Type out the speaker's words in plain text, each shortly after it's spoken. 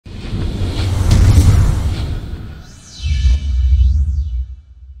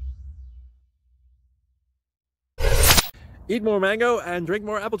Eat more mango and drink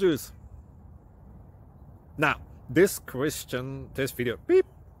more apple juice. Now, this video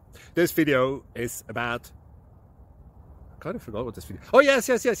is about... I kind of forgot what this video... Oh, yes.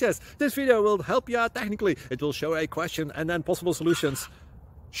 This video will help you out technically. It will show a question and then possible solutions.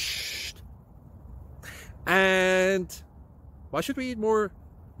 Shh. And why should we eat more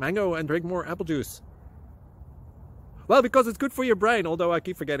mango and drink more apple juice? Well, because it's good for your brain, although I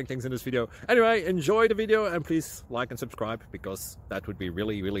keep forgetting things in this video. Anyway, enjoy the video and please like and subscribe, because that would be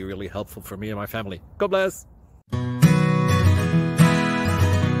really helpful for me and my family. God bless!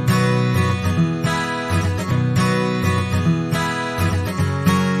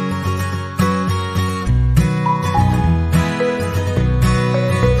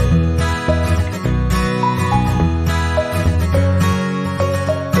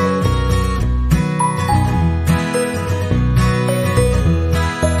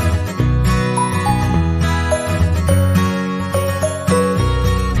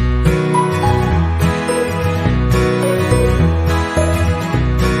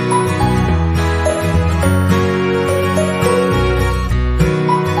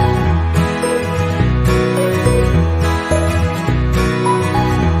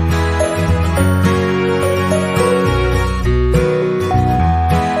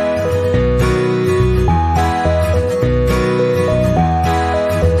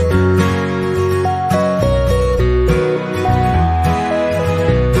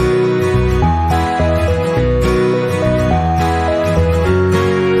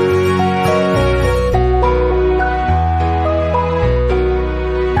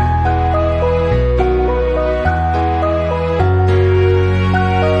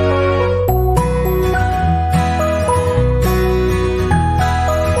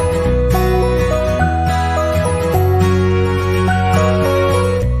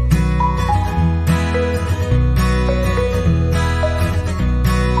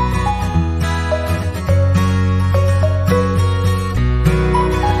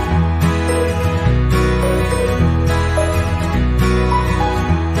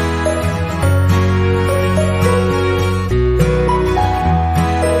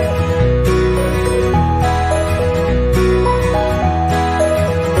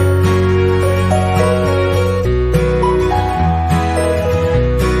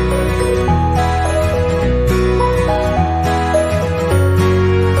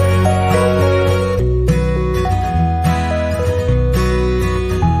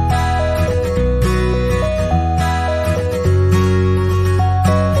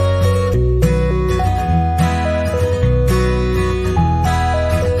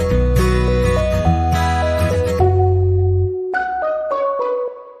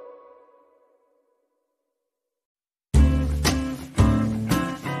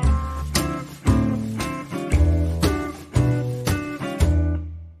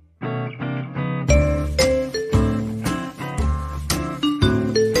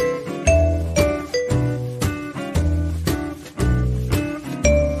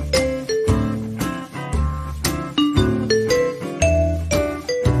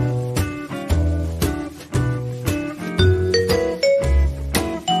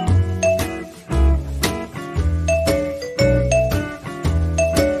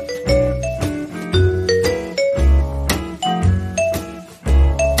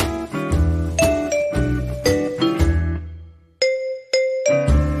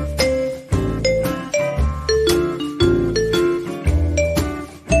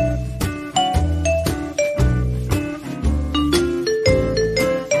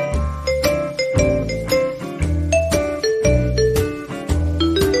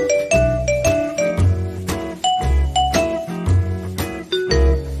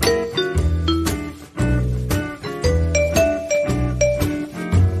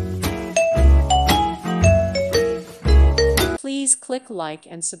 Please click like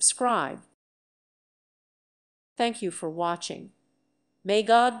and subscribe. Thank you for watching. May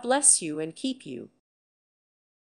God bless you and keep you.